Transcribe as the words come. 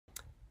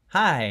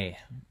Hi,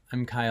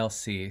 I'm Kyle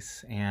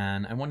Cease,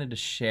 and I wanted to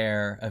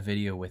share a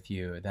video with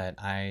you that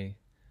I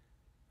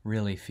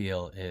really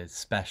feel is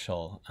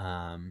special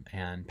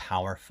and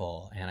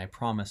powerful, and I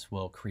promise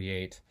will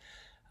create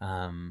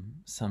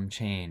some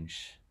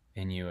change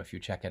in you if you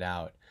check it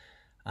out.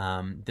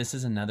 This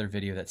is another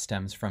video that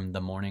stems from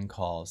the morning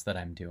calls that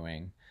I'm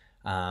doing.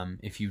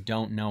 If you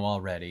don't know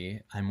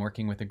already, I'm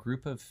working with a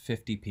group of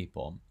 50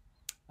 people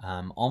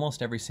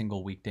almost every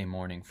single weekday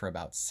morning for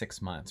about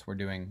 6 months. We're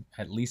doing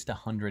at least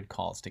 100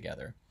 calls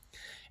together.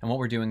 And what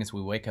we're doing is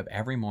we wake up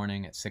every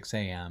morning at 6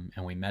 a.m.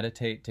 and we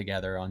meditate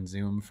together on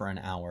Zoom for an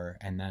hour.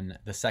 And then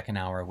the second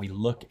hour, we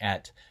look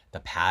at the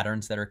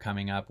patterns that are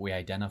coming up. We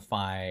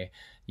identify,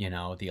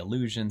 the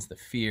illusions, the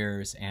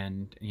fears,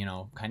 and,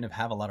 kind of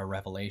have a lot of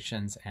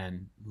revelations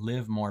and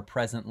live more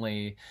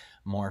presently,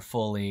 more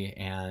fully,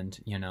 and,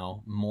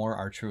 more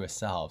our truest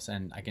selves.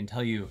 And I can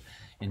tell you,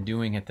 in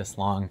doing it this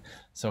long,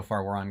 so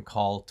far we're on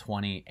call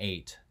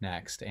 28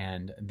 next,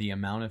 and the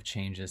amount of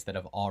changes that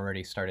have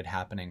already started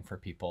happening for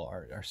people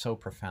are so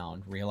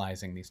profound,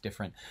 realizing these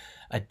different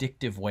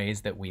addictive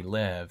ways that we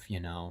live,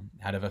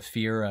 out of a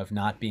fear of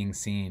not being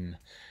seen,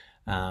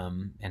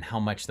 and how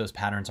much those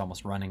patterns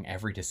almost running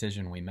every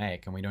decision we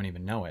make, and we don't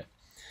even know it.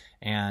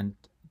 And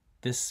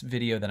this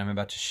video that I'm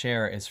about to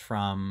share is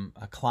from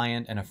a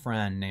client and a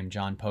friend named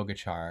John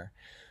Pogachar,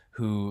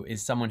 who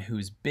is someone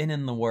who's been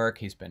in the work.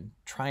 He's been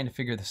trying to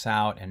figure this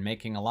out and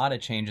making a lot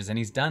of changes, and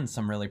he's done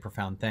some really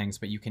profound things.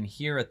 But you can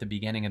hear at the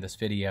beginning of this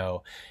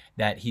video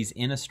that he's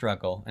in a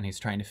struggle and he's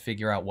trying to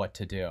figure out what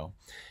to do.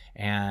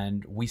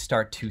 And we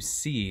start to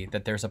see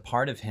that there's a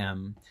part of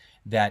him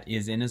that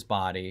is in his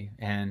body,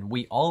 and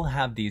we all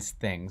have these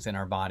things in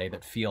our body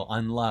that feel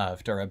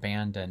unloved or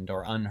abandoned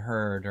or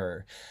unheard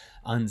or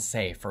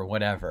unsafe or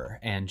whatever.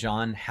 And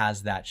John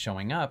has that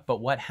showing up.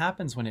 But what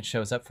happens when it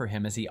shows up for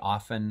him is he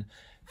often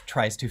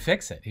tries to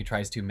fix it. He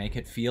tries to make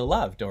it feel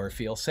loved or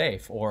feel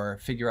safe or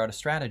figure out a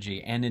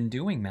strategy. And in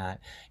doing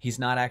that, he's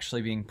not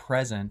actually being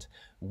present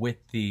with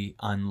the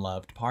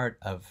unloved part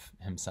of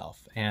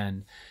himself.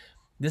 And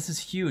this is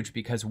huge,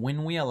 because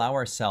when we allow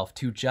ourselves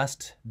to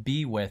just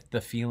be with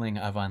the feeling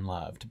of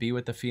unloved, be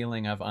with the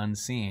feeling of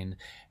unseen,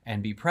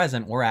 and be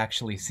present, we're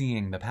actually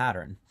seeing the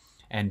pattern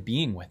and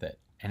being with it.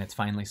 And it's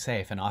finally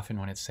safe. And often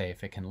when it's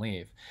safe, it can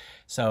leave.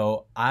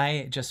 So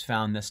I just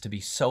found this to be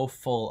so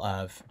full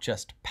of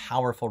just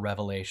powerful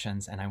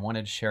revelations, and I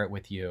wanted to share it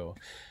with you.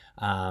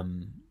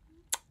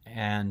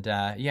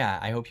 Yeah,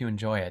 I hope you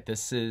enjoy it.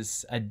 This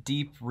is a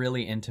deep,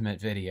 really intimate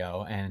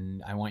video,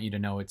 and I want you to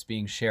know it's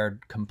being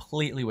shared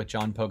completely with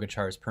John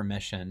Pogachar's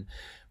permission,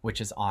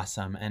 which is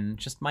awesome. And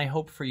just my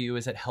hope for you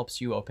is it helps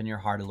you open your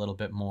heart a little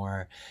bit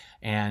more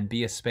and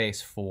be a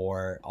space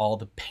for all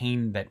the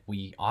pain that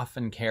we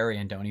often carry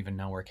and don't even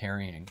know we're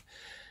carrying.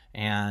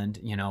 And,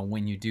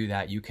 when you do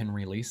that, you can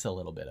release a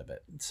little bit of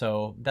it.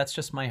 So that's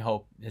just my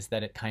hope, is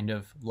that it kind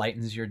of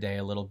lightens your day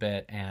a little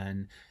bit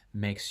and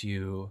makes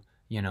you,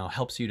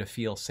 helps you to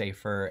feel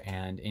safer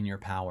and in your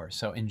power.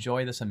 So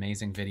enjoy this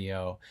amazing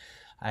video.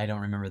 I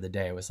don't remember the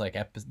day. It was like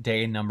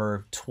day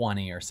number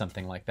 20 or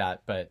something like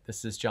that. But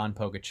this is John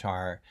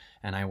Pogachar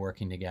and I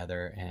working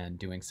together and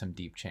doing some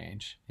deep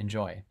change.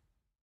 Enjoy.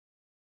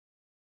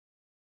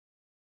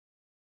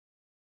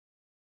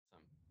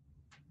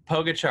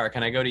 Pogachar,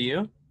 can I go to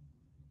you?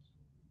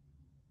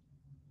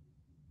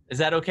 Is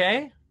that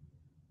okay?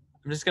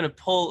 I'm just going to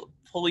pull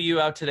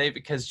you out today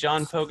because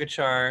John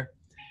Pogachar,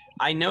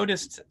 I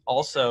noticed,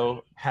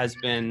 also has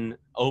been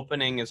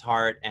opening his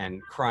heart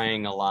and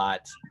crying a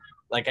lot.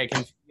 Like, I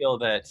can feel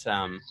that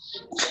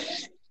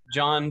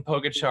John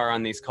Pogachar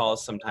on these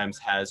calls sometimes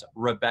has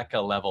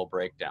Rebecca level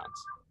breakdowns.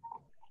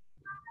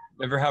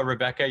 Remember how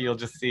Rebecca, you'll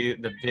just see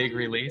the big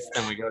release,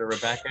 then we go to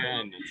Rebecca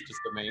and it's just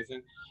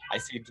amazing. I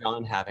see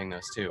John having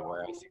those too,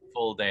 where I see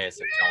full days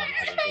of John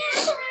having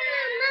this.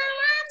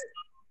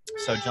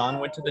 So John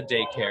went to the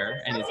daycare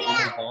and is in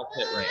the ball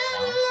pit right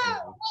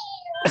now.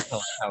 So tell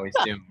us how he's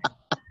doing.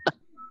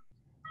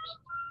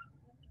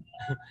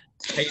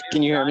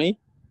 Can you hear me?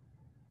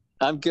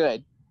 I'm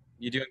good.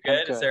 You doing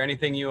good? Is there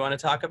anything you want to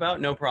talk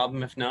about? No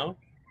problem if no.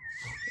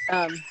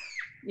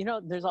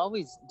 There's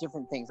always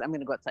different things. I'm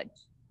gonna go outside.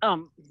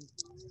 I'm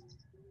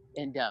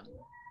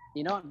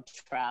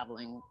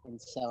traveling,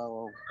 and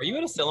so. Are you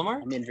at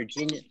Asilomar? I'm in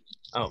Virginia.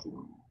 Oh.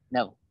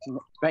 No,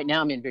 right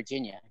now I'm in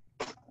Virginia.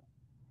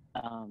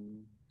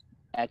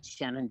 At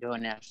Shenandoah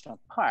National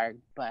Park,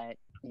 but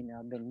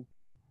I've been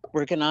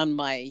working on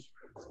my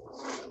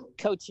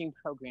coaching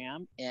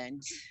program,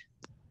 and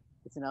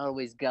it's not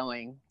always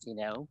going,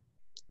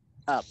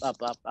 up.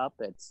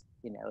 It's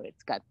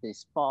it's got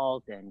this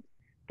fault, and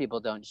people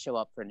don't show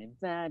up for an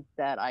event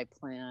that I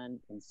planned,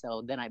 and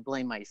so then I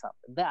blame myself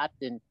for that.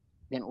 Didn't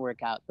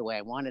work out the way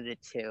I wanted it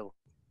to.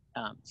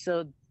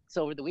 So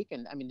over the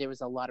weekend, there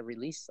was a lot of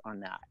release on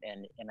that,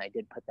 and I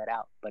did put that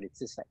out, but it's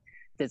just like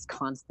this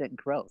constant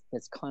growth,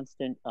 this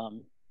constant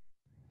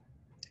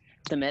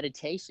the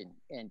meditation,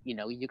 and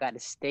you got to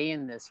stay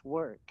in this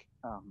work,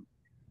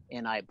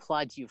 and I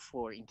applaud you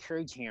for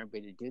encouraging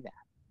everybody to do that.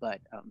 But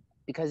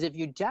because if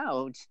you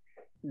don't,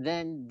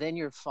 then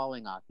you're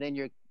falling off. Then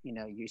you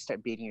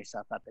start beating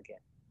yourself up again.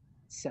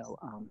 So,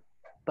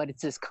 but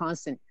it's this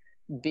constant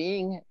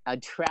being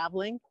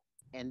traveling,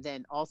 and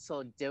then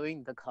also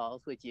doing the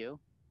calls with you,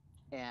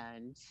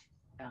 and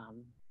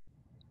um,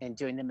 and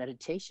doing the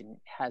meditation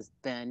has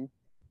been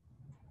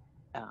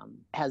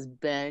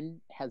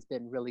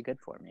really good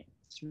for me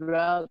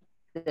throughout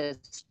this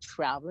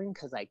traveling,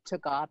 because I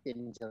took off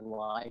in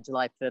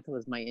July 5th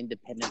was my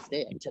Independence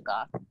Day. I took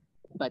off,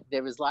 but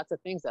there was lots of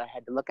things that I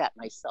had to look at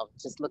myself,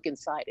 just look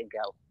inside and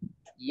go,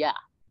 yeah,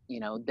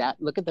 that,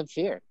 look at the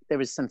fear. There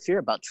was some fear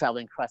about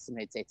traveling across the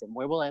United States and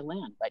where will I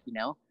land? But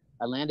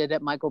I landed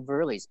at Michael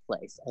Burley's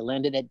place. I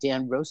landed at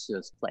Dan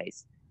Rosso's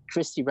place.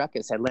 Christy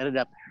Ruckus. I landed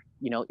up,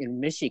 in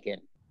Michigan.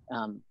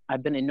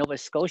 I've been in Nova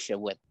Scotia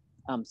with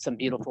some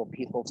beautiful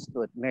people,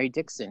 with Mary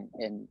Dixon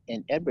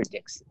and Edward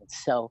Dixon.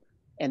 So,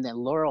 and then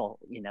Laurel,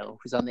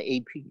 who's on the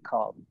AP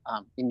call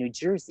in New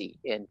Jersey,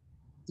 and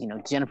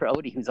Jennifer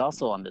Odie, who's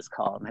also on this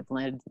call, and I've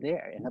landed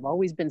there, and I've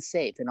always been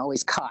safe and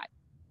always caught.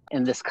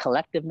 And this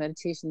collective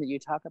meditation that you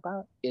talk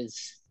about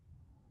is,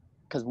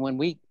 because when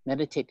we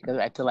meditate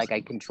together, I feel like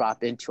I can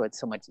drop into it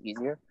so much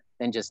easier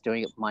than just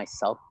doing it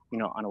myself,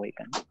 on a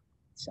weekend.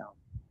 So,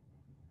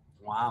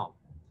 Wow.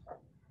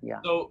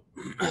 yeah. So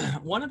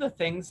one of the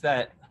things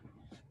that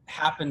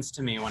happens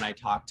to me when I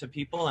talk to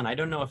people, and I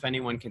don't know if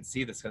anyone can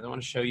see this because I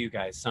want to show you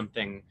guys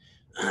something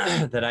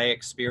that I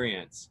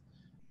experience,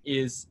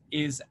 is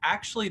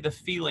actually the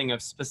feeling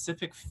of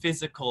specific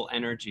physical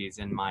energies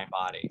in my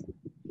body.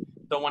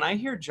 So when I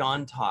hear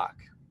John talk,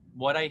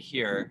 what I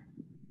hear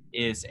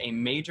is a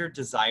major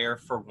desire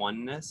for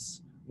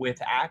oneness with,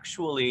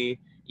 actually,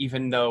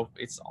 even though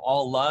it's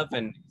all love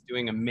and he's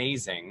doing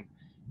amazing,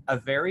 a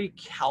very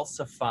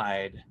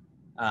calcified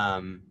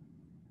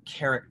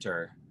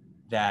character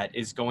that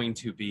is going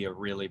to be a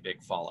really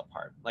big fall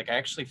apart. Like, I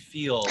actually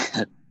feel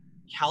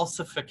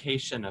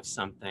calcification of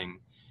something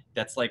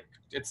that's like,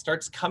 it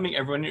starts coming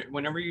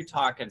whenever you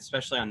talk, and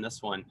especially on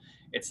this one,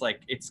 it's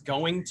like it's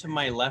going to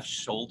my left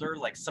shoulder,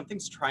 like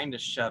something's trying to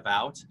shove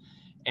out,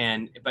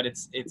 but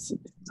it's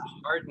a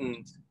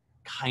hardened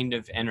kind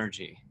of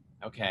energy,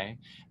 okay,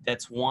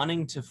 that's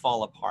wanting to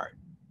fall apart.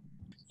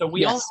 So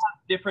we all Yes.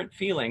 have different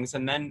feelings,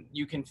 and then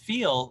you can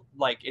feel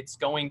like it's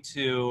going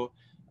to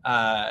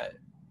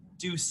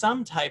do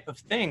some type of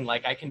thing.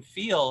 Like, I can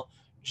feel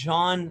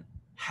John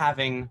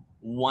having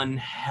one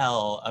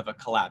hell of a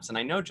collapse. And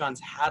I know John's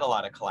had a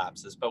lot of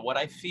collapses, but what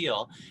I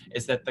feel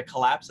is that the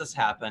collapses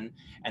happen,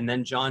 and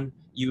then John,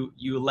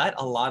 you let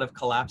a lot of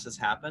collapses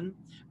happen,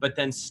 but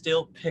then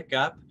still pick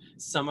up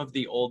some of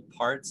the old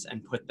parts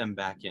and put them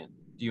back in.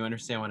 Do you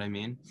understand what I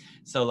mean?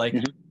 So like,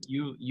 Mhm.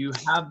 you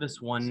have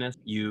this oneness,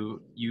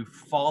 you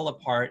fall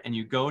apart and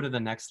you go to the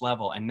next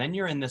level, and then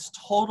you're in this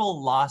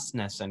total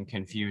lostness and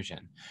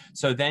confusion.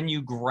 So then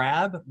you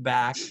grab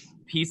back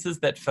pieces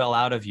that fell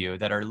out of you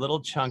that are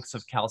little chunks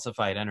of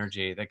calcified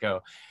energy that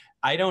go,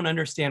 I don't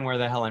understand where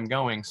the hell I'm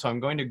going, so I'm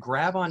going to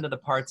grab onto the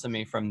parts of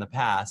me from the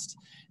past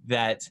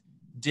that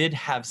did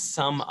have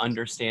some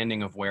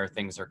understanding of where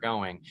things are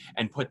going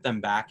and put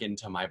them back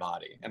into my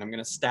body. And I'm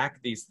going to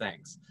stack these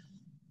things.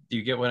 Do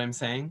you get what I'm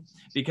saying?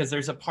 Because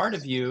there's a part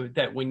of you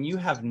that when you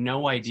have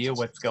no idea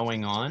what's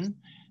going on,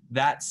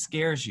 that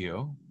scares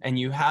you, and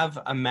you have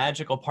a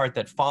magical part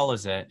that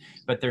follows it,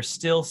 but there's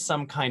still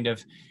some kind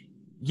of,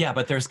 yeah,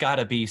 but there's got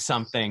to be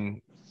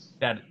something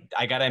that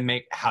I got to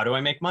make. How do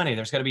I make money?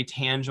 There's got to be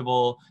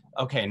tangible.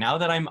 Okay, now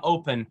that I'm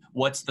open,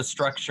 what's the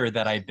structure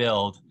that I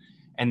build?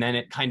 And then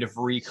it kind of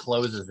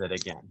recloses it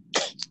again.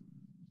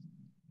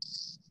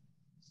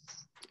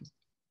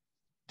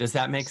 Does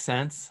that make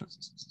sense?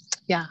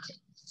 Yeah.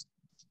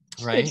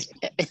 Right?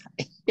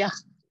 Yeah.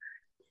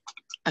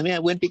 I mean, I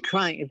wouldn't be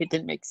crying if it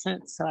didn't make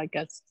sense. So I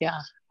guess, yeah,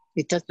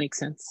 it does make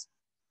sense.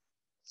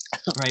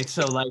 Right.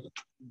 So like,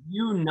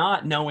 you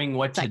not knowing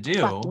what to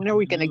do. Fuck, when are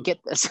we going to get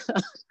this?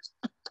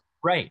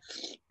 Right.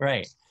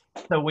 Right.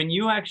 So when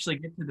you actually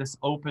get to this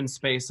open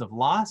space of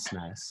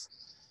lostness,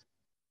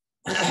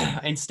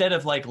 instead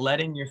of like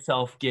letting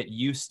yourself get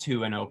used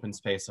to an open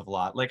space of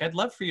lot, like, I'd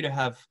love for you to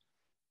have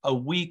a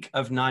week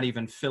of not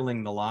even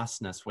filling the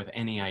lostness with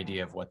any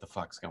idea of what the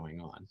fuck's going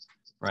on.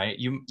 Right.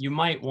 You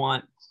might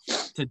want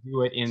to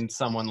do it in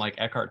someone like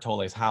Eckhart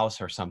Tolle's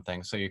house or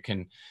something, so you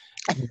can,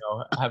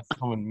 have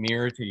someone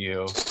mirror to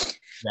you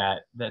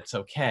that's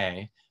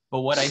okay. But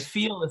what I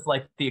feel is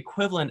like the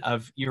equivalent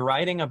of, you're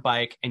riding a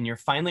bike and you're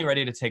finally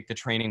ready to take the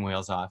training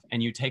wheels off,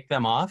 and you take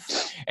them off,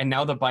 and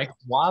now the bike's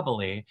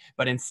wobbly,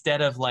 but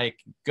instead of like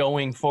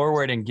going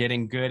forward and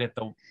getting good at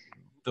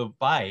the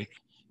bike,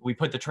 we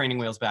put the training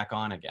wheels back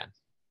on again.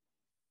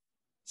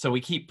 So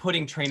we keep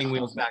putting training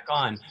wheels back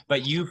on,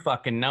 but you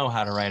fucking know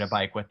how to ride a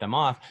bike with them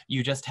off.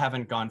 You just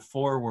haven't gone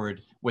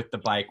forward with the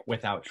bike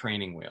without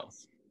training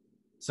wheels.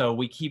 So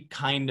we keep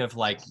kind of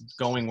like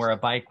going where a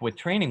bike with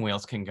training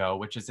wheels can go,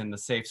 which is in the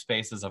safe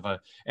spaces of a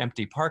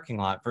empty parking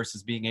lot,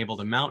 versus being able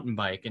to mountain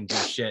bike and do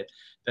shit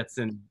that's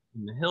in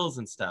the hills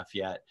and stuff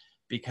yet,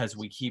 because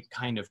we keep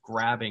kind of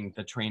grabbing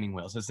the training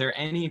wheels. Is there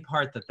any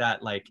part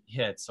that like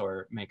hits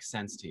or makes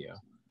sense to you?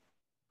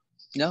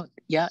 No,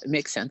 yeah, it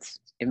makes sense.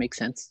 It makes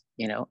sense.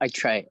 I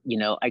try,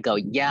 I go,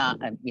 yeah,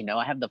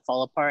 I have the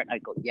fall apart. I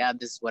go, yeah,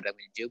 this is what I'm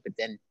going to do. But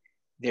then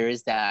there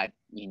is that,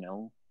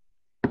 it's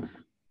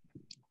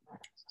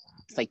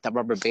like the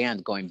rubber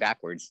band going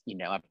backwards,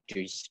 after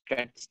you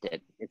stretched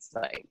it. It's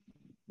like,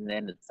 and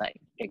then it's like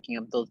picking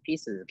up those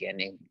pieces again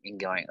and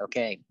going,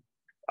 okay,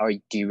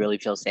 do you really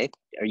feel safe?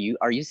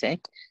 Are you safe?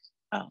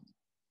 Um,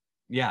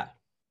 Yeah.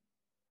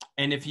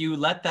 And if you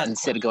let that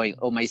instead of going,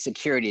 oh, my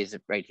security is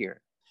right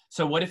here.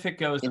 So what if it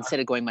goes, Instead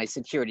of going, my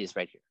security is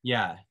right here.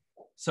 yeah.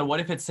 So what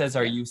if it says,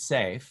 are Yeah. you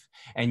safe?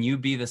 And you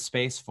be the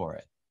space for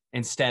it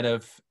instead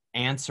of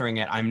answering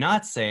it, I'm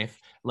not safe.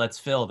 Let's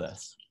fill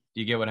this.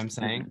 Do you get what I'm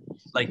saying?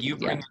 Like you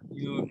Yeah. bring a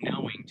new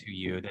knowing to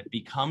you that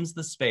becomes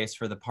the space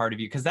for the part of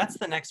you, because that's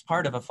the next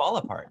part of a fall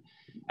apart.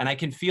 And I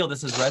can feel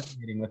this is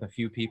resonating with a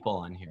few people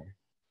on here.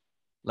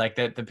 Like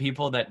that the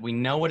people that we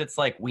know what it's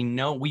like, we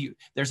know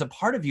there's a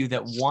part of you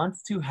that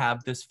wants to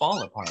have this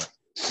fall apart.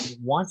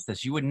 Wants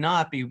this. You would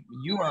not be,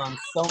 you are on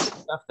so much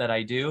stuff that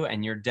I do,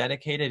 and you're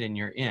dedicated and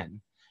you're in,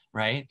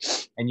 right?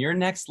 And your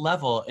next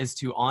level is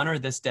to honor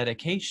this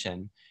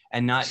dedication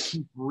and not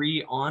keep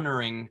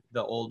re-honoring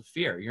the old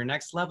fear. Your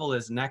next level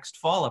is next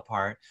fall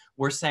apart.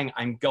 We're saying,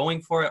 I'm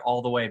going for it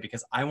all the way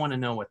because I want to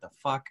know what the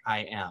fuck I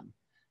am,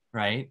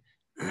 right?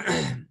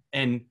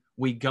 And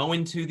we go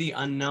into the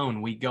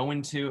unknown. We go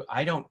into,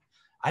 I don't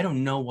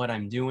know what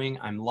I'm doing.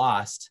 I'm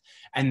lost.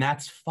 And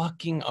that's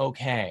fucking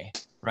okay,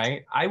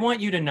 right? I want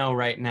you to know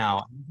right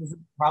now, this is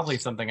probably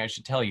something I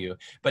should tell you,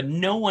 but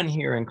no one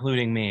here,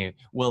 including me,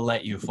 will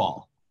let you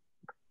fall.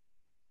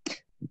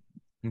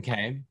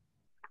 Okay?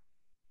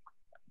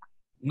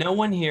 No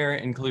one here,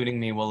 including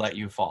me, will let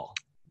you fall.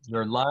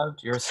 You're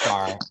loved, you're a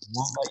star.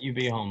 Won't let you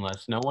be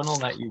homeless. No one will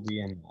let you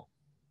be in that.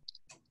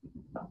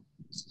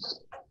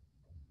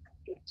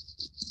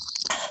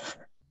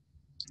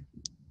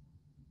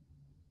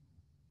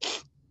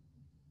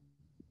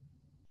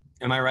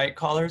 Am I right,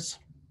 callers?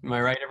 Am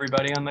I right,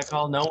 everybody on the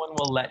call? No one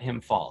will let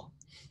him fall.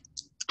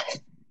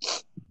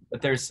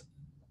 But there's,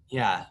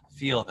 yeah,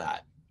 feel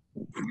that.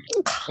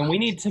 And we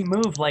need to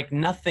move like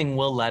nothing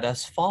will let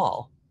us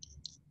fall.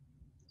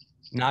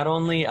 Not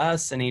only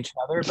us and each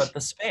other, but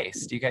the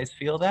space. Do you guys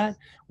feel that?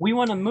 We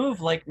want to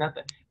move like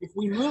nothing. If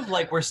we move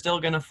like we're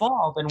still going to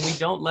fall, then we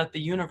don't let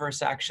the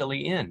universe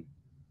actually in.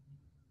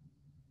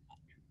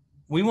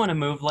 We want to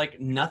move like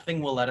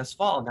nothing will let us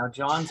fall. Now,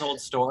 John's old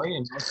story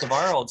and most of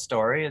our old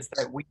story is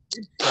that we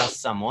did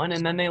trust someone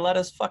and then they let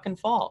us fucking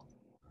fall.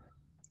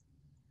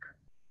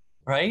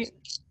 Right?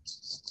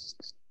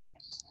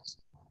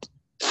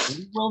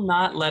 We will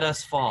not let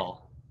us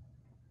fall.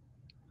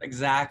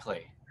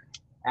 Exactly.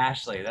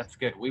 Ashley, that's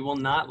good. We will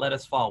not let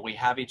us fall. We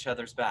have each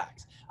other's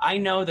backs. I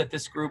know that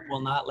this group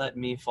will not let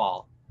me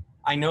fall.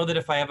 I know that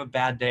if I have a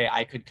bad day,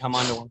 I could come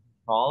onto one of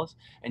these calls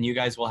and you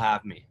guys will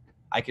have me.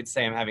 I could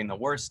say I'm having the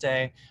worst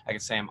day. I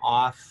could say I'm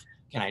off.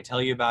 Can I tell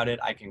you about it?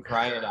 I can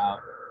cry it out.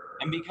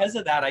 And because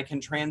of that, I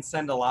can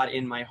transcend a lot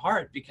in my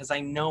heart because I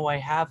know I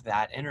have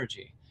that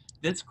energy.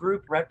 This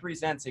group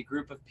represents a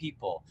group of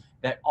people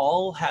that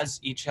all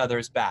has each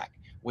other's back.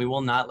 We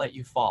will not let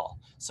you fall.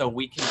 So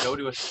we can go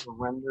to a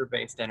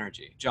surrender-based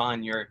energy.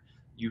 John,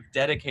 you've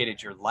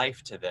dedicated your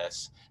life to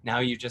this. Now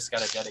you just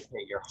got to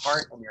dedicate your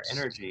heart and your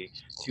energy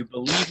to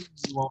believing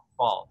you won't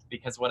fall.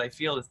 Because what I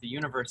feel is the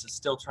universe is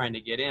still trying to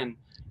get in,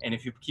 and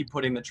if you keep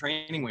putting the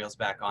training wheels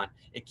back on,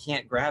 it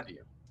can't grab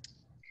you.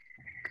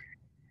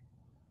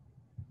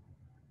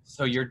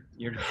 So your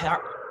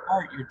heart,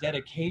 your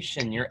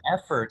dedication, your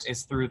effort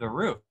is through the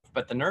roof.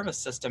 But the nervous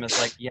system is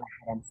like, yeah,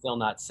 but I'm still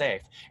not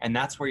safe. And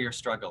that's where your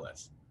struggle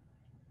is.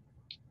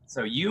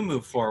 So you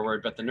move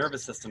forward, but the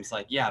nervous system's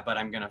like, yeah, but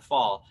I'm going to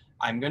fall.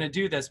 I'm going to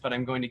do this, but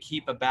I'm going to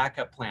keep a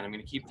backup plan. I'm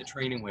going to keep the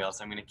training wheels.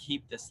 I'm going to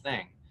keep this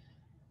thing.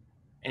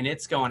 And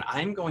it's going,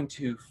 I'm going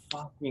to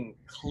fucking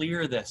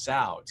clear this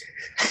out.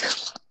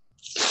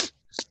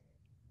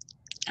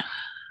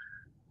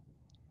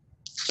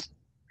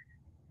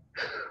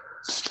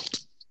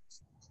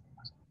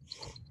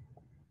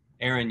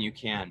 Aaron, you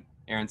can.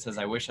 Aaron says,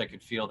 I wish I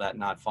could feel that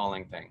not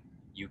falling thing.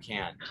 You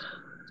can.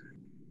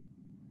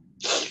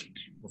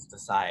 Just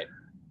decide.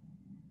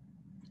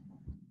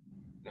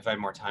 If I had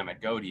more time,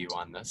 I'd go to you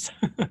on this.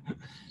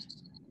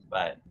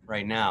 But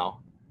right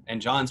now, and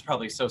John's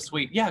probably so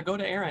sweet. Yeah, go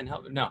to Aaron.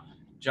 Help. No,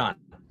 John,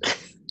 I'm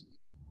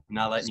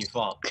not letting you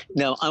fall.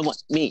 No, I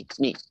want me.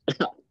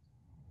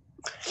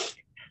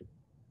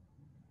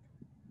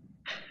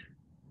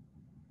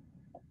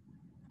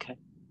 Okay.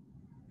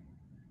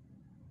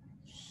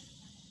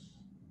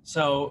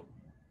 So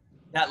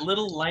that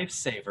little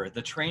lifesaver,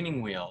 the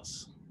training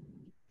wheels,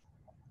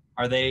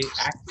 are they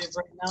active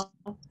right now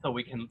so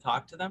we can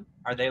talk to them?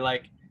 Are they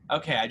like,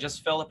 okay, I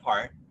just fell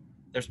apart.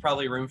 There's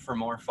probably room for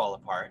more fall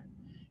apart.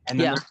 And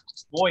then Yeah. the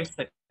voice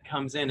that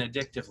comes in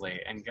addictively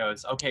and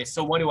goes, okay,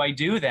 so what do I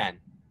do then?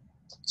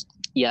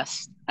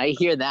 Yes, I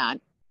hear that.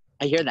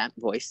 I hear that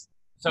voice.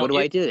 So What do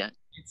I do then?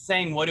 it's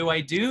saying, what do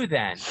I do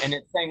then? And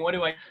it's saying, what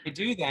do I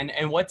do then?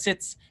 And what's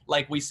its,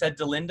 like we said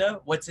to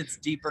Linda, what's its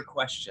deeper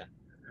question?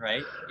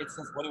 right? It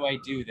says, what do I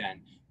do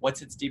then?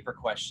 What's its deeper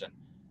question?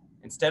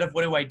 Instead of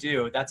what do I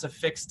do, that's a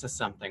fix to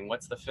something.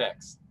 What's the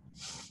fix?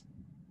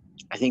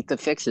 I think the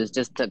fix is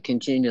just to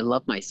continue to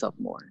love myself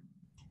more.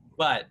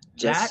 But that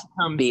Just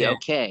comes be in.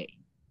 okay.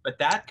 But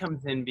that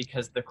comes in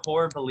because the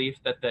core belief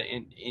that the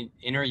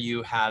inner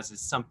you has is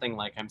something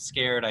like, I'm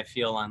scared, I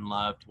feel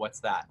unloved.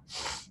 What's that?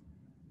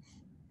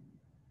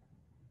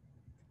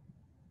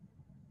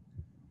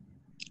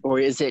 Or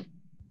is it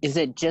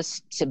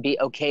just to be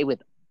okay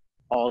with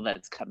all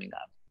that's coming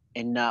up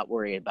and not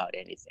worry about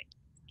anything?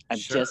 I'm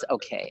Sure, just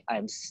okay.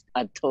 I'm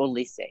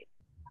totally safe.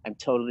 I'm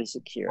totally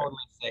secure. totally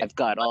safe. I've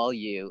got all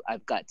you.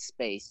 I've got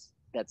space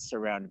that's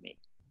surrounding me.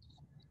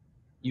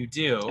 You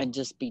do, And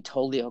just be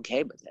totally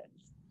okay with it.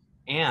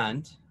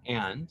 and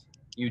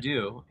you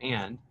do,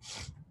 and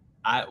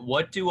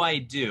what do I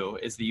do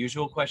is the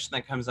usual question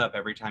that comes up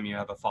every time you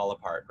have a fall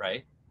apart,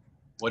 right?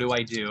 What do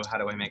I do? How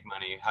do I make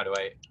money? How do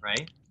I,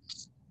 right?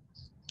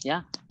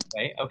 Yeah.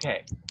 Right?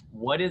 Okay.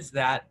 What is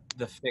that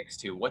the fix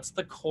to? What's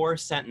the core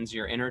sentence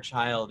your inner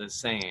child is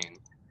saying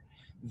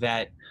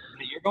that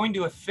you're going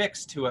to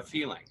affix to a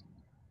feeling,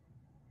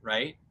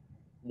 right?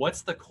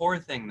 What's the core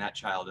thing that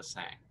child is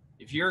saying?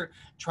 If you're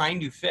trying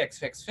to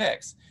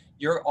fix,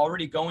 you're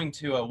already going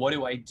to a what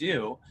do I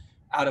do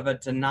out of a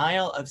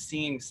denial of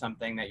seeing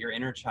something that your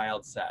inner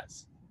child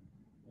says.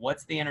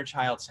 What's the inner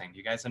child saying? Do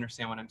you guys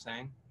understand what I'm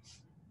saying?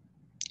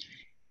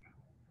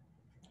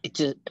 It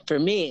just, for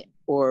me,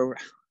 or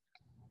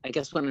I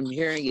guess what I'm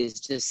hearing is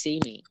just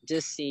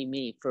see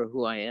me for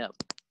who I am.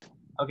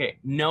 Okay,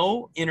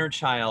 no inner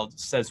child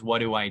says, what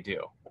do I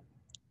do?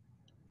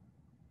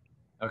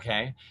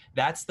 Okay,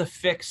 that's the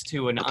fix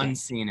to an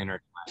unseen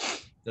inner child.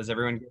 Does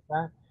everyone get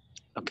that?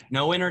 Okay.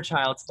 No inner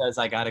child says,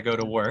 I got to go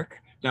to work.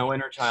 No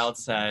inner child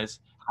says,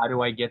 how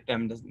do I get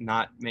them to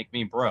not make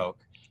me broke?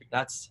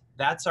 That's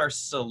our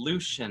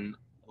solution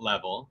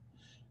level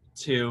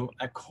to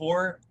a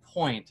core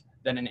point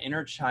that an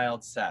inner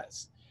child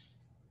says.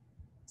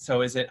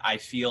 So is it, I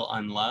feel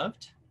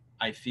unloved?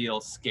 I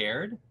feel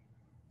scared?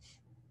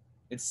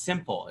 It's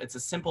simple. It's a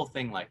simple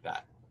thing like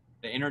that.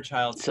 The inner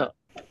child says,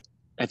 So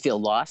I feel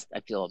lost. I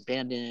feel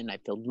abandoned. I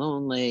feel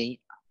lonely.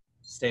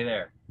 stay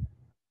there.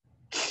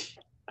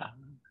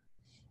 Um,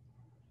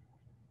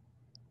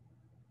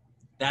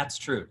 That's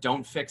true.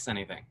 Don't fix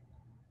anything.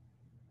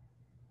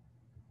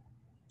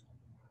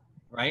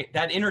 Right?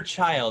 That inner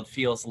child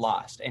feels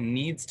lost and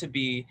needs to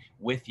be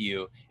with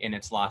you in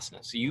its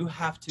lostness. So you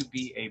have to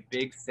be a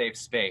big safe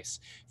space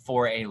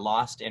for a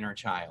lost inner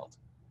child.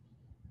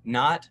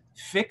 Not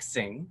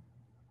fixing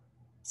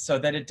so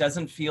that it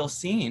doesn't feel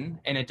seen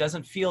and it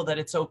doesn't feel that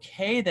it's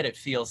okay that it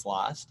feels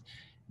lost.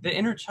 The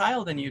inner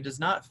child in you does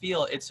not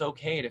feel it's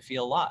okay to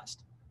feel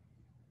lost.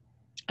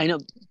 I know,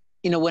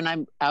 when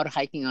I'm out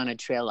hiking on a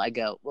trail, I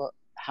go, well,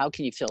 how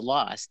can you feel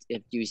lost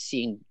if you're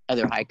seeing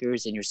other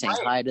hikers and you're saying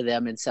Right. hi to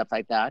them and stuff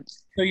like that?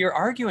 So you're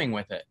arguing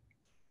with it.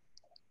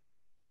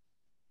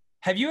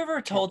 Have you ever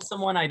Okay. told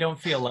someone I don't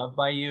feel loved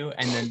by you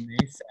and then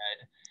they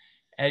said,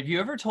 have you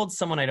ever told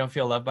someone I don't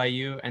feel loved by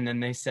you and then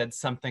they said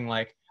something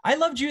like, I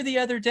loved you the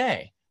other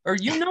day, or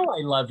you know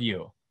I love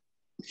you?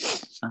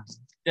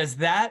 Does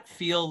that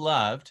feel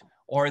loved,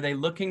 or are they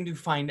looking to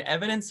find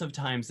evidence of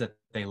times that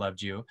they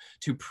loved you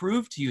to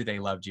prove to you they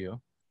loved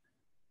you?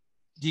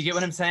 Do you get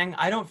what I'm saying?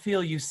 I don't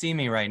feel you see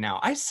me right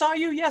now. I saw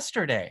you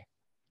yesterday,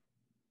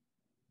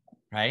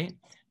 right?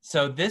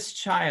 So this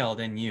child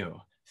in you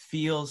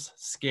feels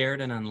scared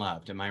and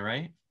unloved. Am I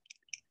right?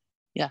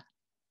 Yeah.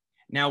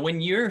 Now,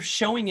 when you're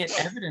showing it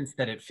evidence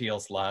that it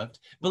feels loved,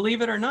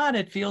 believe it or not,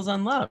 it feels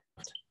unloved.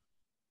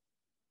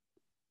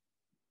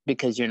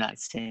 Because you're not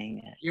seeing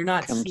it You're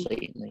not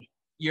completely.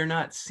 you're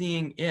not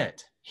seeing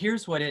it.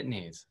 Here's what it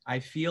needs. I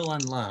feel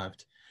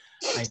unloved.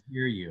 I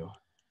hear you.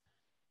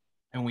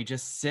 And we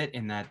just sit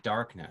in that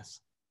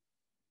darkness.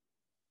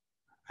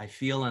 I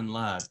feel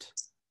unloved.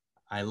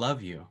 I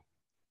love you.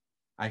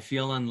 I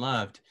feel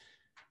unloved.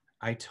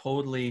 I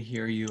totally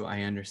hear you.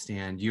 I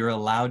understand. You're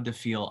allowed to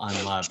feel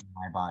unloved in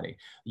my body.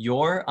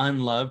 Your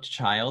unloved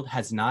child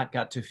has not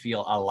got to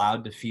feel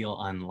allowed to feel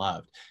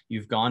unloved.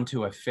 You've gone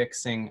to a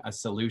fixing, a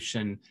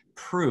solution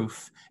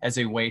proof as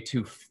a way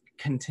to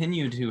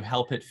continue to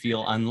help it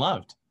feel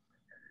unloved.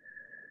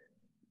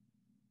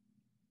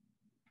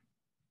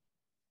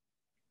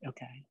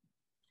 Okay.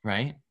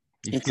 Right?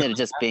 You feel Instead of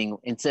just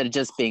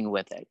being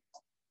with it,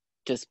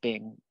 just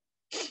being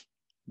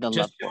the love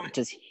just for it,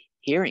 just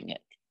hearing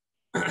it.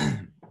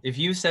 if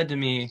you said to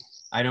me,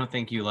 I don't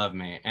think you love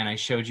me, and I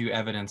showed you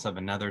evidence of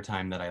another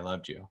time that I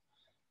loved you,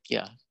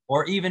 Yeah.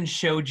 or even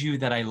showed you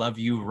that I love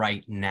you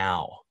right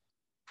now,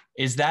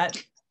 is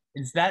that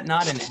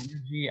not an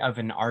energy of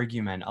an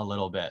argument a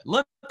little bit?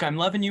 Look, I'm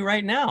loving you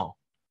right now,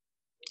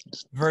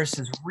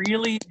 versus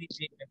really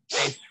making a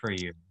space for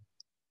you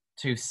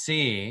to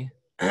see,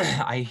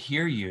 I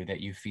hear you that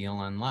you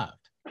feel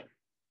unloved.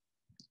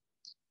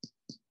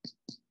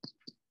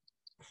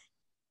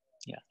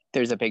 Yeah.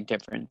 There's a big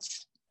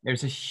difference.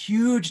 There's a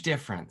huge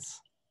difference.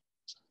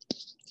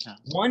 Oh.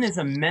 One is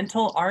a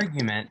mental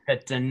argument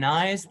that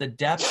denies the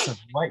depths of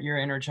what your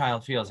inner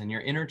child feels. And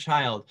your inner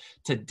child,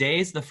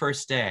 today's the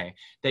first day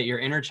that your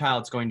inner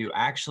child's going to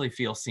actually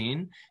feel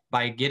seen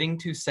by getting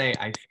to say,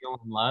 I feel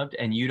unloved,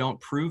 and you don't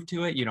prove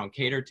to it, you don't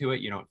cater to it,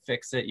 you don't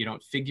fix it, you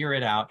don't figure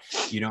it out,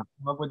 you don't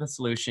come up with a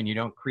solution, you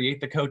don't create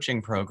the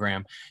coaching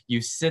program,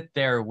 you sit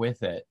there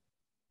with it.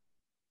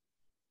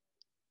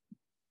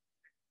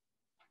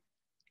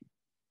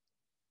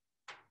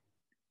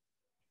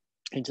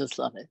 I just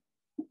love it.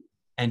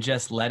 And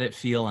just let it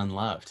feel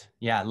unloved.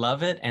 Yeah,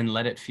 love it and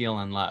let it feel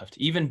unloved.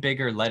 Even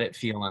bigger, let it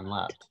feel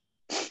unloved.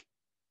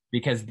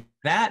 Because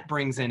that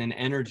brings in an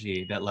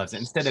energy that loves it.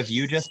 Instead of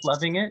you just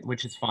loving it,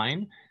 which is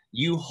fine,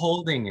 you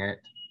holding it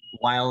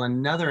while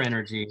another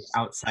energy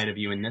outside of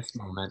you in this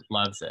moment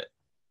loves it.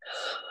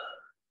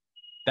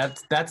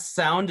 That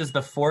sound is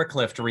the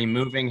forklift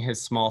removing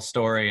his small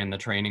story and the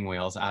training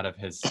wheels out of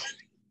his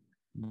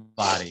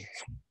body.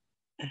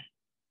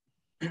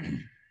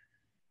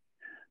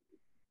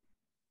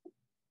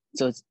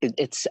 So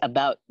it's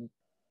about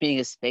being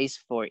a space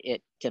for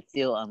it to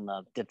feel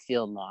unloved, to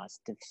feel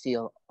lost, to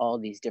feel all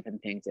these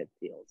different things it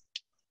feels.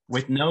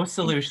 With no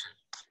solution.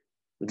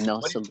 With no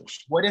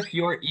solution. What if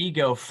your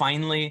ego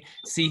finally,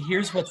 see,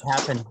 here's what's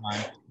happened,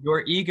 John.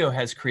 Your ego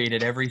has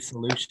created every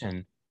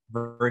solution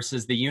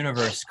versus the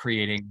universe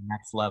creating the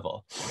next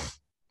level.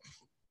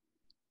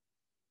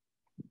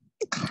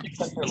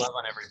 Except for love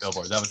on every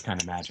billboard. That was kind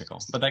of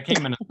magical. But that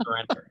came in a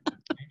surrender.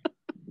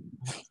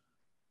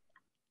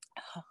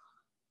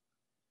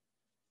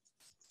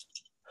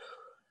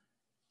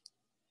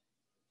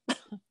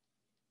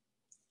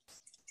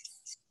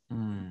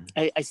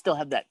 I still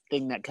have that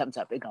thing that comes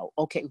up. I go,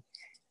 okay,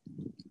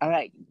 all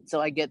right, so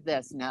I get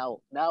this.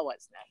 Now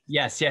what's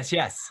next?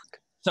 Yes.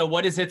 So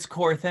what is its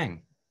core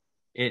thing?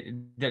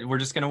 We're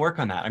just going to work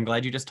on that. I'm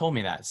glad you just told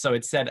me that. So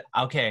it said,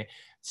 okay,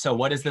 so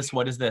what is this?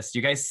 What is this? Do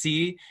you guys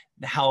see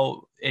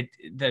how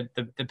the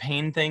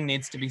pain thing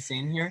needs to be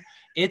seen here?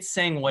 It's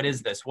saying, what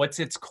is this? What's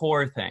its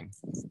core thing?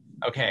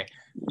 Okay,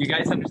 you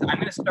guys understand? I'm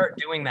going to start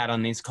doing that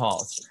on these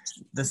calls.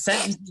 The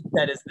sentence you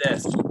said is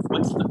this: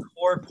 what's the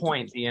core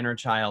point the inner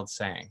child's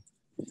saying?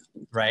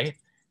 Right?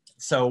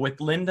 So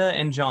with Linda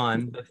and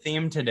John, the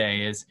theme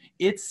today is,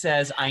 it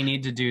says I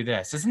need to do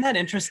this. Isn't that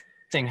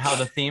interesting how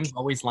the themes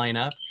always line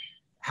up?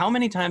 How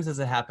many times has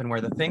it happened where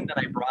the thing that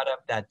I brought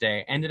up that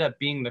day ended up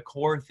being the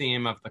core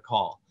theme of the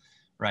call,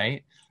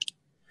 right?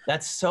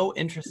 That's so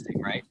interesting,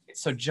 right?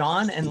 So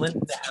John and Linda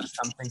have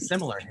something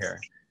similar here.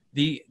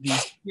 The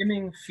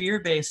skimming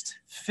fear-based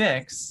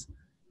fix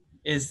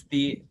is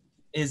the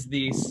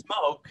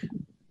smoke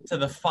to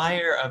the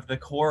fire of the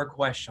core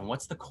question.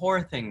 What's the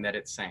core thing that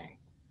it's saying?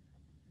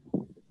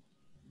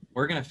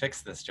 We're going to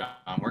fix this, John.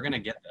 We're going to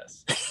get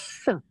this.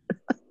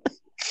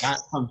 Not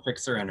some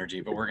fixer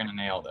energy, but we're going to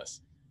nail this.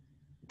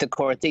 The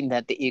core thing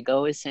that the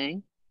ego is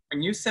saying?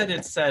 When you said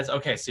it says,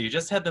 okay, so you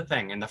just had the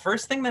thing, and the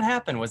first thing that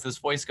happened was this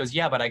voice goes,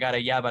 yeah, but I gotta,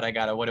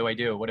 what do I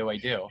do? What do I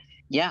do?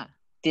 Yeah,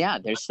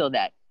 there's still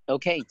that.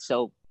 Okay,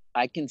 so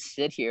I can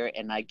sit here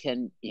and I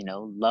can,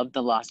 love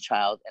the lost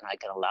child and I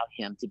can allow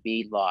him to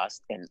be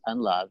lost and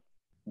unloved.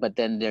 But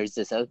then there's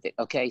this other thing.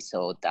 Okay,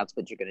 so that's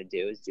what you're going to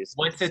do is just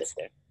sit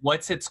there.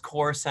 What's its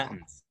core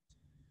sentence?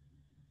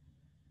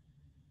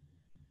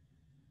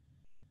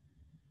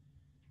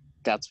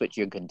 That's what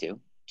you're going to do.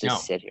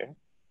 Just sit here.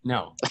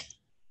 No.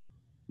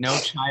 No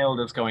child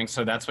is going,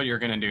 so that's what you're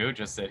going to do?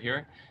 Just sit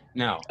here?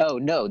 No. Oh,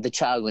 no, the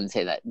child wouldn't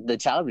say that. The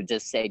child would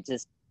just say,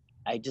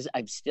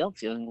 I'm still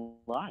feeling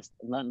lost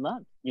and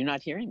unloved. You're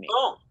not hearing me.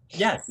 Oh,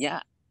 yes. Yeah.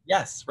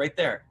 Yes, right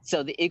there.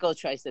 So the ego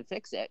tries to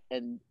fix it,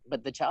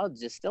 but the child is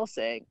just still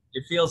saying,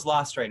 it feels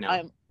lost right now.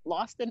 I'm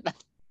lost in that.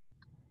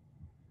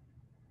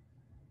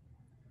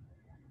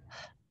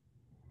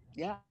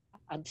 Yeah,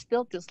 I'm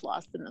still just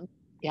lost in them.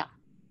 Yeah.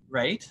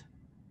 Right?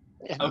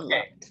 And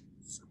okay.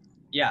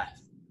 Yeah.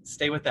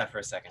 Stay with that for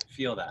a second.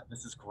 Feel that.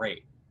 This is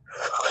great.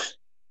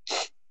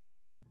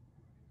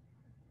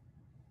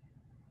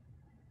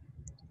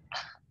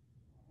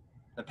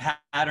 The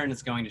pattern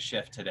is going to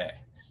shift today,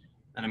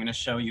 and I'm going to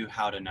show you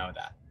how to know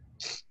that.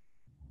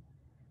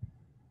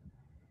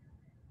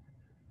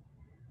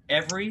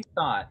 Every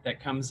thought that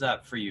comes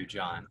up for you,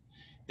 John,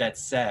 that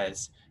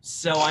says,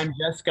 so I'm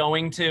just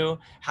going to,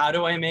 how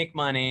do I make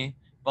money,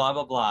 blah,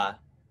 blah, blah,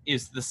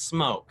 is the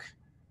smoke.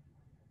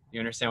 You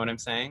understand what I'm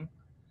saying?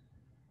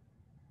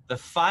 The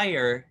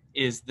fire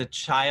is the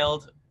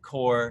child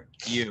core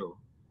you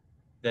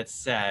that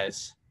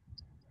says,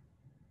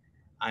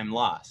 I'm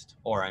lost,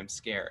 or I'm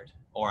scared,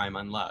 or I'm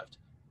unloved.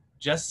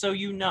 Just so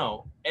you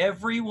know,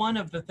 every one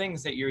of the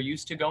things that you're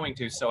used to going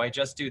to, so I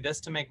just do this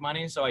to make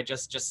money, so I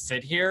just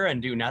sit here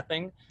and do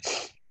nothing,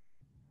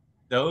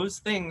 those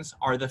things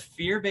are the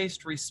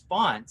fear-based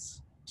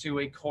response to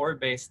a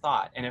core-based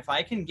thought. And if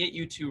I can get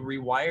you to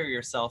rewire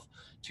yourself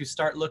to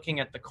start looking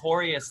at the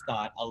corious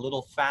thought a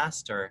little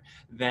faster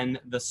than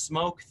the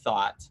smoke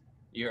thought,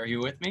 are you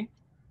with me?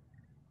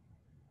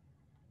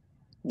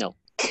 No.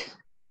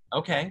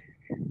 Okay.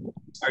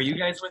 Are you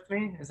guys with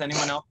me? Is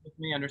anyone else with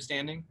me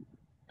understanding?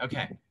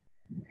 Okay.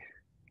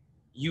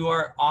 You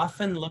are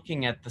often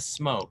looking at the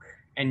smoke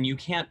and you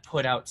can't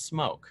put out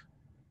smoke,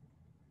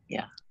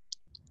 Yeah.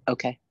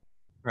 Okay.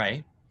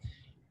 right?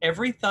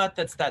 Every thought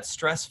that's that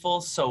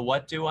stressful, so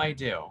what do I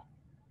do?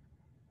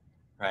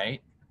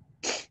 Right?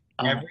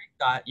 Oh, Every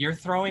thought, you're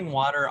throwing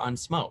water on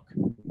smoke.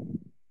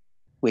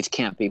 which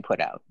can't be put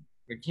out.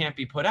 It can't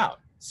be put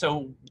out.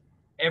 So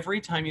every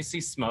time you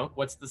see smoke,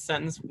 what's the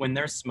sentence? When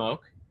there's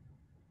smoke,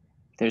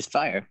 There's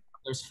fire.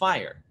 there's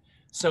fire.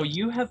 So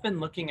you have been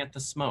looking at the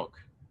smoke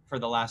for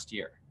the last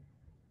year.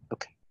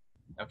 Okay.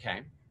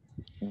 Okay.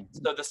 Mhm.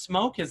 So the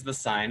smoke is the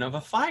sign of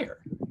a fire,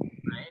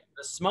 right?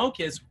 The smoke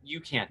is you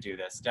can't do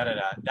this, da da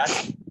da.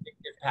 That's the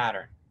predictive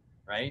pattern,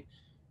 right?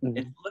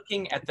 It's Mhm.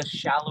 looking at the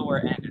shallower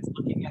end. It's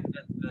looking at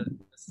the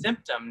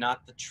symptom,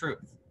 not the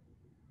truth.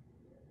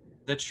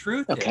 The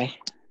truth is, Okay.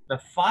 the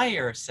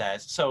fire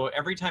says, so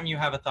every time you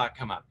have a thought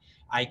come up,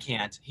 I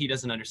can't, he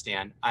doesn't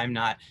understand, I'm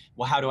not,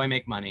 well, how do I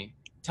make money?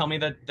 Tell me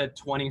the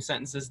 20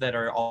 sentences that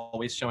are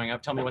always showing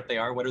up. Tell me what they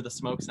are. What are the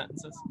smoke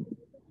sentences?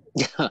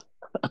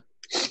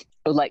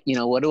 Like,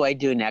 what do I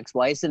do next?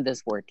 Why isn't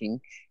this working?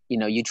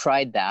 You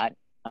tried that,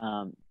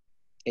 um,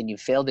 and you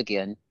failed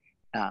again.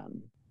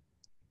 Um,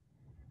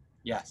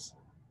 Yes.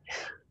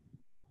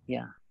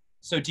 yeah.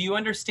 So do you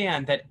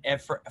understand that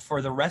if,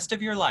 for the rest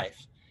of your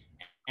life,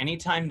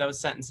 anytime those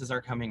sentences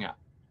are coming up,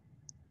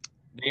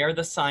 they are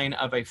the sign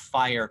of a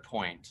fire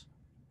point.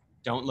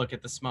 Don't look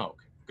at the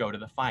smoke. Go to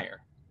the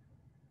fire.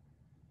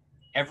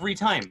 Every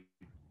time.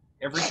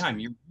 Every time.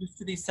 You're used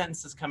to these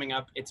sentences coming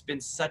up. It's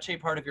been such a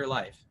part of your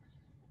life.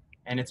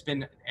 And it's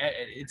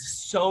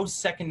so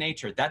second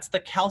nature. That's the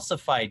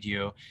calcified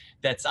you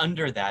that's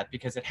under that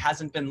because it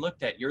hasn't been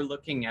looked at. You're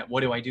looking at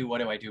what do I do? What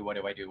do I do? What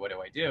do I do? What do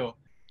I do?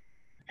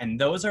 And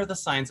those are the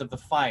signs of the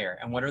fire.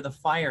 And what are the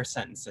fire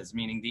sentences?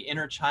 Meaning the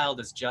inner child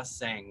is just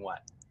saying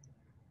what?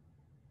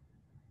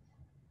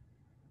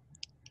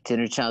 The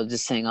inner child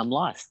just saying, I'm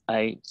lost.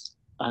 I'm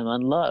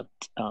unloved.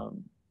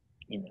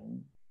 You know,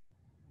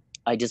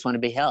 I just want to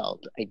be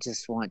held. I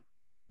just want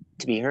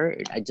to be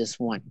heard. I just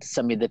want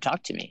somebody to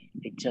talk to me.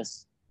 I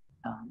just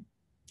um,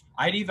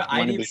 I'd want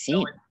to even be go seen.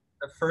 with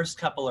the first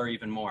couple or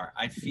even more.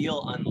 I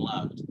feel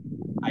unloved.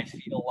 I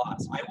feel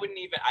lost. I wouldn't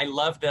even, I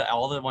love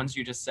all the ones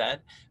you just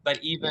said,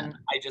 but Yeah. even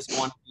I just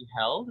want to be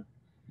held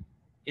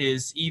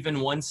is even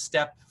one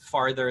step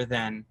farther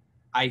than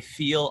I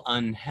feel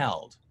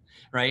unheld,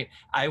 right?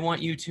 I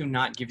want you to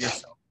not give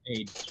yourself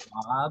a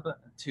job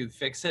to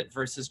fix it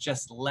versus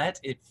just let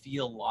it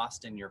feel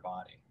lost in your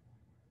body.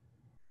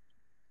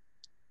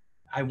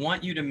 I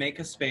want you to make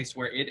a space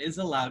where it is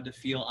allowed to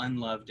feel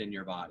unloved in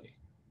your body.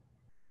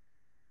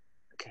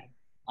 Okay.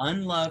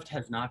 Unloved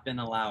has not been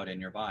allowed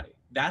in your body.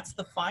 That's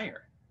the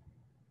fire.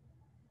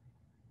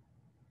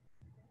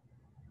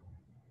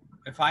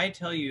 If I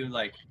tell you,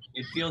 like,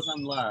 it feels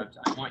unloved,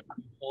 I want you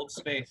to hold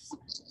space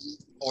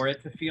for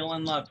it to feel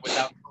unloved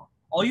without,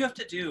 all you have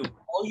to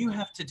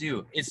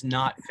do is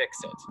not fix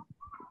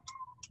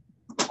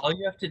it. All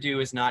you have to do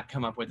is not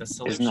come up with a Is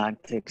solution. not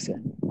fix it.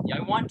 I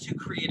want to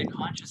create a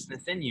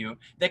consciousness in you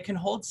that can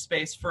hold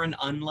space for an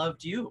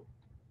unloved you.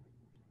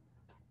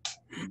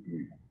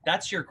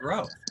 That's your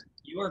growth.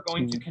 You are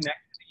going to connect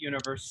to the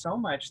universe so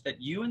much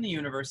that you and the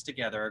universe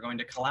together are going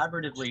to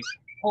collaboratively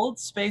hold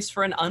space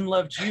for an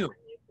unloved you.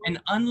 An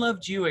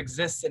unloved you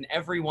exists in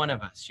every one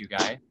of us, you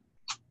guys.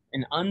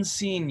 An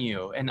unseen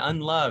you, an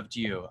unloved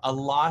you, a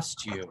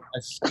lost you,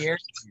 a scared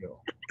you.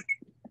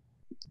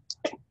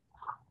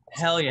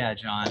 Hell yeah,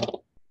 John.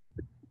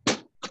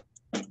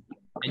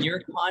 And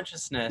your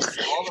consciousness,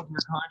 all of your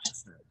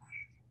consciousness,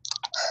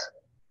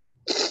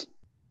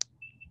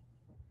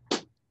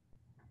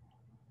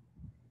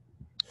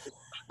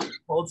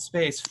 hold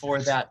space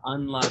for that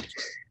unloved.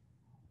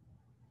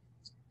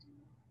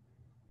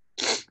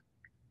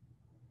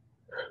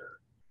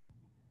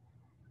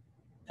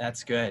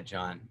 That's good,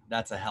 John.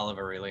 That's a hell of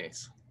a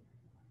release.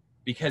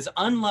 Because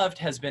unloved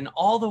has been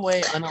all the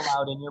way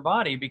unallowed in your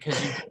body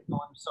because you've been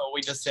going, so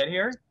we just sit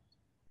here.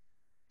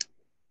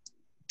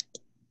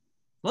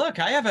 Look,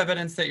 I have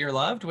evidence that you're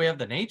loved. We have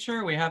the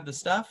nature, we have the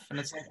stuff. And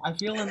it's like, I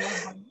feel in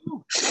love by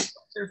you.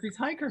 There's these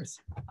hikers.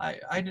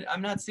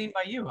 I'm not seen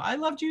by you. I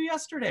loved you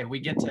yesterday. We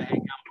get to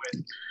hang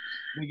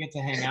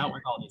out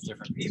with all these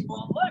different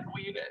people. Look,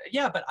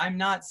 yeah, but I'm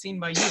not seen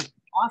by you.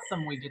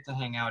 Awesome, we get to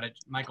hang out at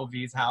Michael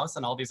V's house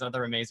and all these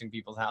other amazing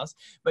people's house,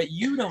 but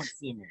you don't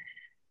see me.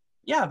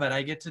 Yeah, but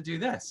I get to do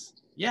this.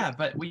 Yeah,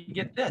 but we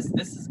get this.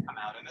 This has come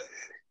out of it.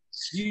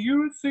 Do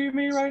you see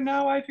me right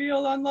now? I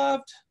feel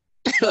unloved.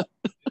 Look,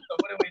 so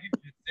what do we do?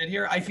 Just sit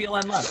here? I feel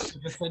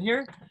unloved. Just sit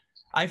here?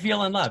 I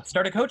feel unloved.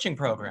 Start a coaching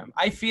program.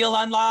 I feel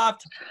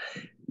unloved.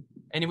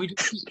 And we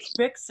just keep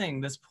fixing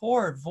this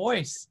poor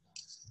voice.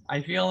 I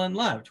feel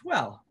unloved.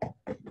 Well,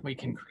 we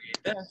can create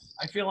this.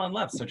 I feel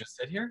unloved. So just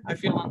sit here. I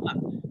feel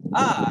unloved.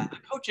 Ah, a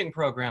coaching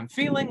program.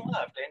 Feeling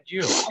loved. And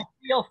you. I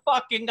feel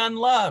fucking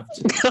unloved.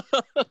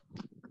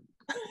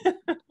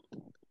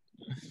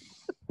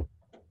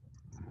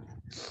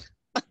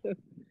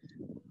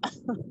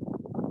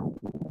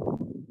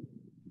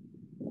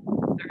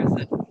 There is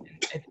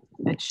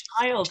it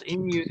child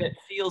in you that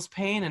feels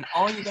pain, and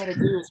all you got to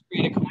do is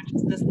create a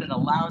consciousness that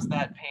allows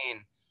that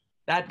pain.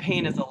 That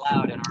pain is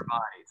allowed in our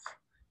bodies.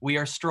 We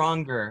are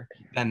stronger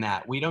than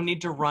that. We don't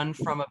need to run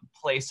from a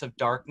place of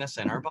darkness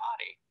in our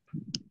body.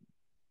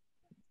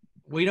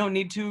 We don't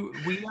need to,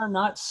 we are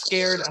not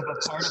scared of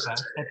a part of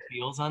us that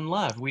feels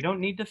unloved. We don't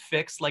need to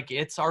fix like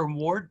it's our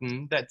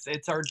warden,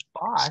 it's our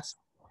boss.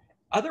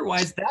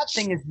 Otherwise, that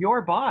thing is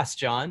your boss,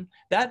 John.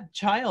 That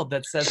child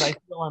that says I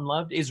feel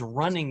unloved is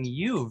running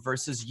you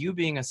versus you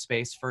being a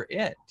space for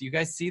it. Do you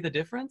guys see the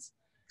difference?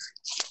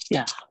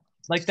 Yeah.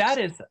 Like that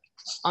is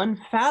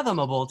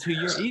unfathomable to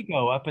your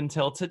ego up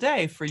until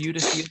today for you to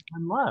feel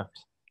unloved.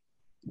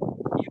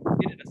 You've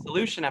created a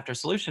solution after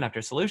solution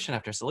after solution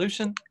after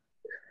solution.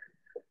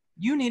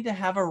 You need to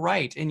have a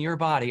right in your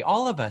body.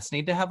 All of us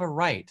need to have a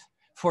right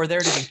for there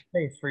to be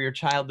space for your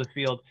child to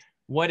feel,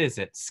 what is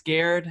it?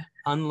 Scared,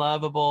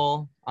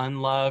 unlovable,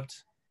 unloved,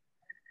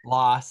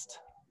 lost.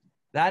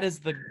 That is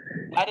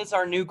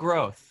our new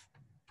growth.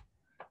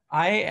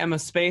 I am a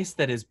space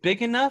that is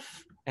big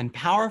enough and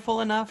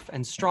powerful enough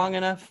and strong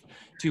enough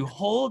to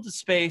hold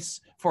space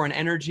for an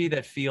energy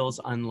that feels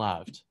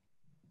unloved.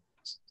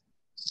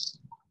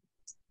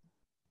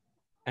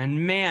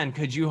 And man,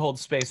 could you hold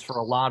space for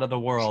a lot of the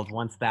world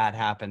once that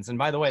happens. And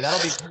by the way,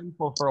 that'll be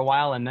painful for a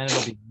while and then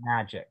it'll be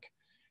magic.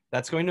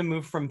 That's going to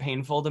move from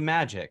painful to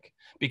magic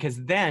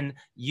because then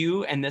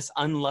you and this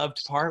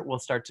unloved part will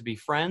start to be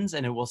friends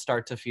and it will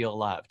start to feel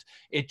loved.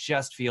 It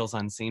just feels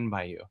unseen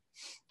by you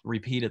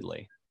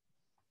repeatedly.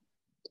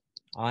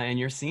 And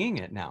you're seeing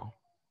it now.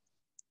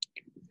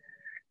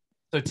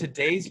 So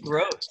today's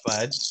growth,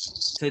 bud,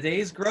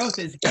 today's growth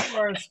is you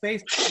are a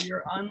space for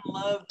your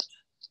unloved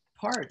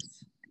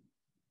parts.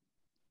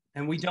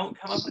 And we don't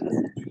come up with a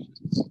solution.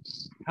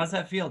 How's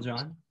that feel,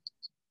 John?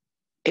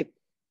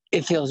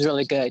 It feels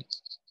really good.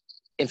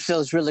 It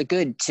feels really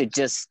good to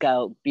just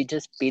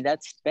be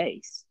that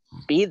space,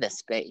 be the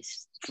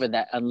space for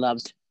that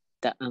unloved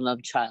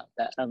child,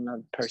 that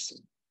unloved person.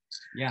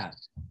 Yeah.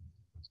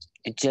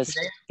 And just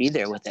be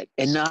there with it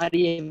and not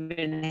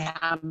even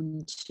have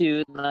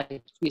to,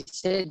 like you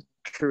said,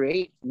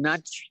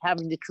 not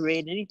having to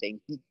create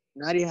anything,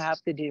 not even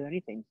have to do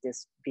anything,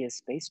 just be a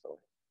space for it.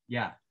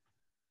 Yeah.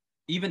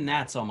 Even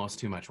that's almost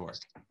too much work.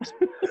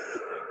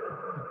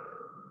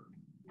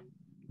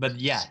 But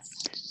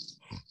yes,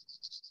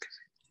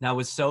 that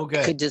was so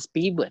good. Could just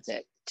be with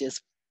it.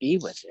 Just be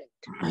with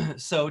it.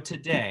 So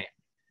today,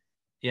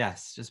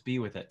 yes, just be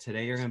with it.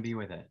 Today you're going to be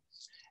with it.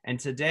 And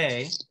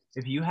today,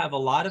 if you have a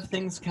lot of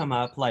things come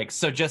up, like,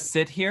 so just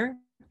sit here,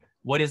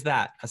 what is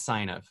that a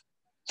sign of?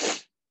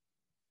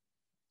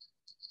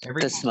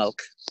 The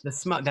smoke. The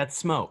smoke, that's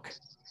smoke.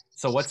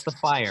 So what's the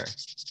fire?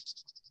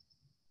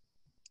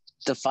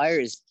 The fire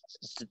is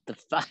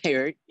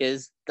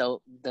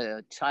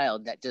the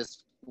child that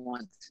just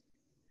wants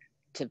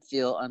to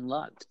feel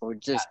unloved, or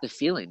just the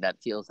feeling that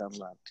feels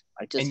unloved.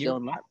 I just feel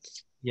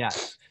unloved.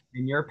 Yes.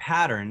 And your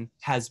pattern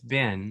has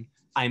been,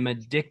 I'm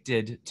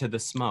addicted to the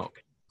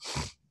smoke.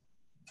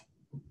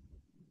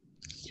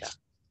 Yeah.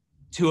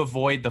 To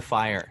avoid the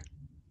fire.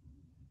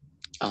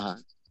 To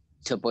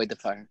avoid the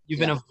fire. You've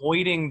been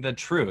avoiding the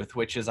truth,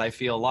 which is I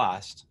feel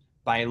lost,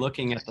 by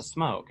looking at the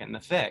smoke and the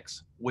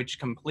fix, which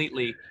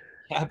completely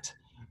kept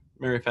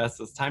Mary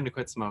Festus time to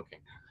quit smoking.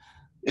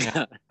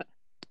 Yeah.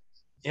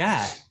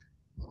 Yeah.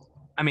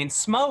 I mean,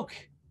 smoke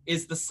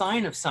is the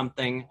sign of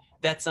something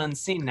that's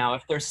unseen. Now,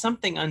 if there's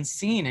something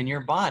unseen in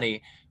your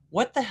body,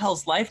 what the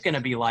hell's life going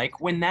to be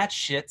like when that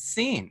shit's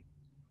seen?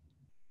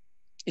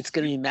 It's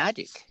going to be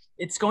magic.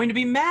 It's going to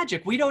be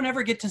magic. We don't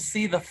ever get to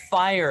see the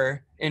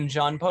fire in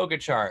John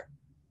Pogachar.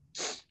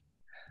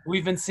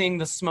 We've been seeing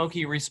the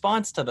smoky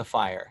response to the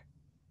fire.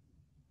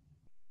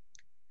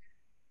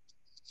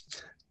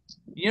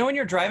 You know when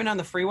you're driving on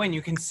the freeway and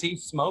you can see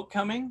smoke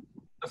coming?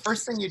 The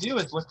first thing you do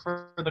is look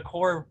for the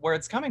core where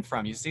it's coming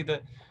from. You're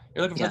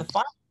looking for the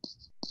fire.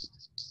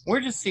 We're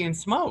just seeing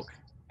smoke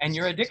and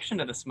your addiction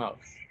to the smoke.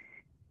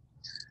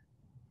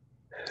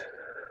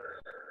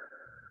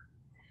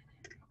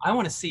 I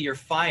want to see your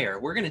fire.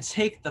 We're going to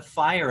take the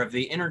fire of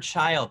the inner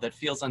child that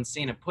feels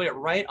unseen and put it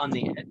right on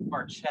the edge of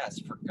our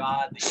chest for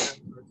God, the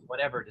universe,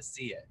 whatever, to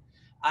see it.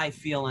 I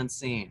feel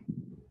unseen.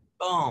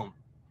 Boom.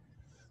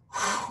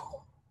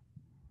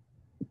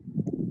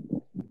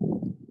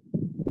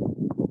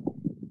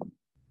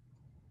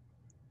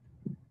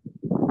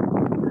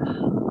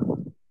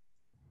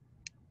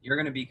 You're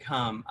going to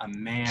become a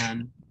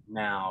man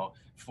now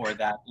for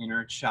that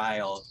inner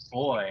child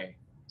boy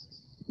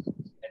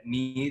that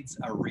needs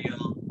a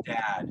real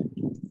dad.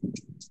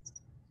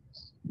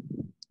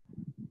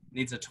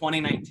 Needs a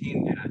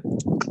 2019 dad.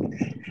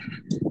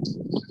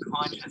 A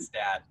conscious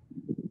dad.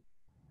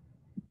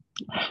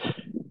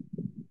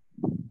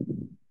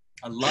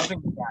 A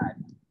loving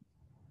dad.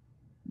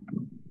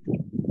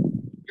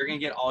 You're going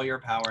to get all your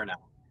power now.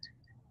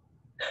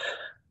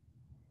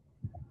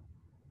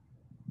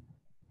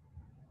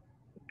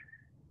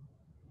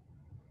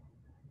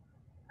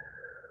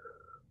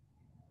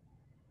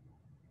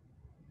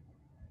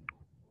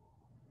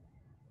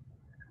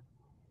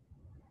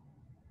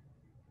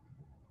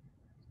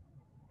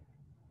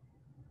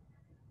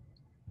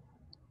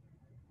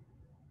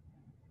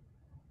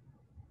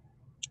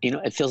 You know,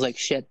 it feels like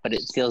shit, but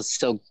it feels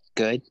so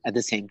good at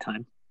the same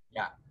time.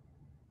 Yeah.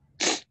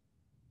 Isn't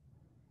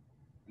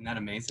that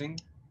amazing?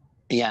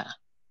 Yeah.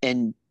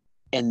 And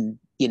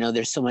you know,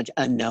 there's so much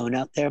unknown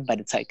out there, but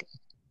it's like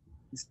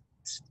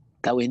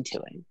go into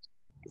it.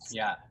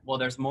 Yeah. Well,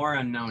 there's more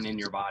unknown in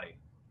your body.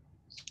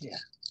 Yeah.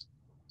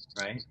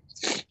 Right?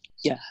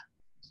 Yeah.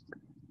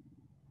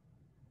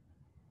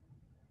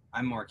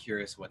 I'm more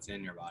curious what's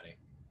in your body.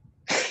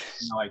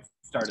 I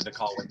started the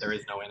call with there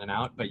is no in and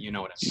out, but you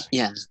know what I'm saying.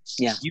 Yeah.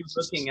 Yeah. You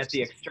looking at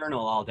the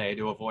external all day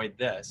to avoid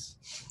this.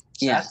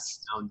 Yes.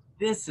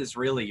 This is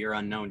really your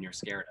unknown you're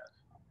scared of.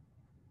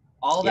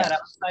 All Yeah. that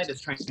outside is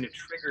trying to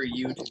trigger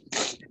you to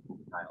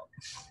child.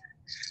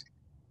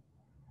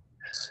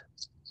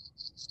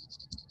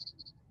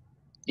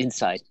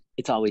 Inside.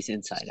 It's always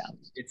inside out.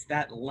 It's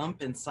that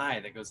lump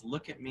inside that goes,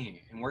 look at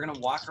me. And we're going to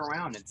walk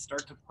around and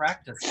start to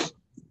practice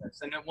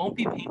this. And it won't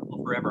be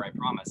painful forever, I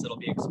promise. It'll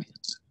be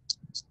expansive.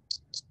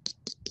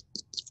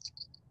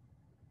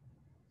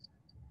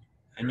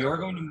 And you're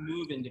going to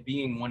move into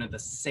being one of the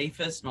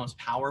safest, most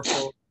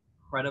powerful,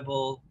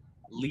 credible,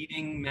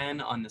 leading men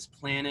on this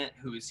planet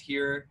who is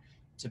here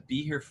to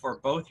be here for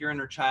both your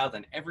inner child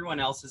and everyone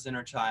else's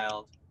inner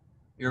child.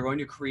 You're going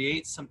to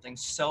create something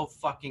so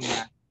fucking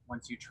magic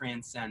once you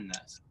transcend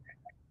this.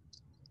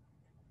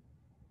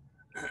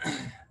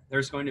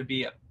 There's going to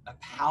be a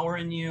power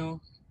in you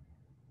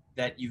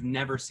that you've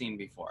never seen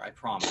before, I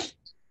promise.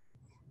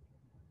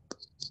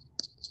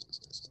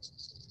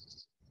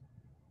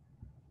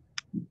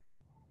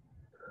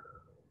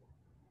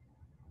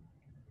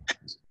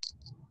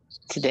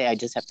 Today I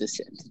just have to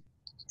sit.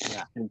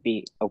 Yeah. And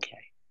be okay.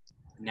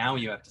 Now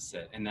you have to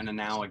sit, and then a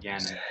now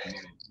again, and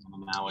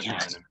a now again.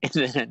 Yeah.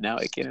 And then now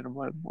again in a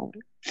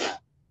moment.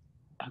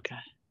 Okay.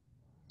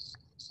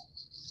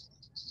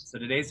 So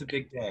today's a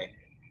big day.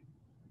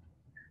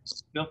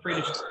 Feel free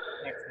to text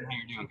me how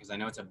you're doing, because I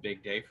know it's a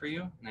big day for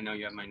you, and I know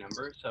you have my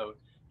number. So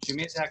shoot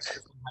me a text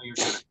how you're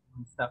doing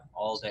stuff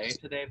all day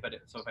today. But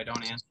so if I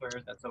don't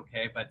answer, that's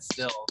okay. But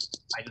still,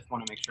 I just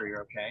want to make sure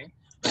you're okay.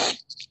 But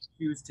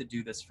choose to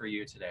do this for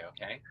you today,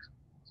 okay?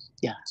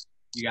 Yeah.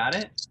 You got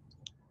it?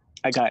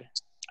 I got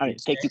it. All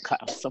right. Thank you,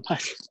 Kyle, so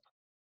much.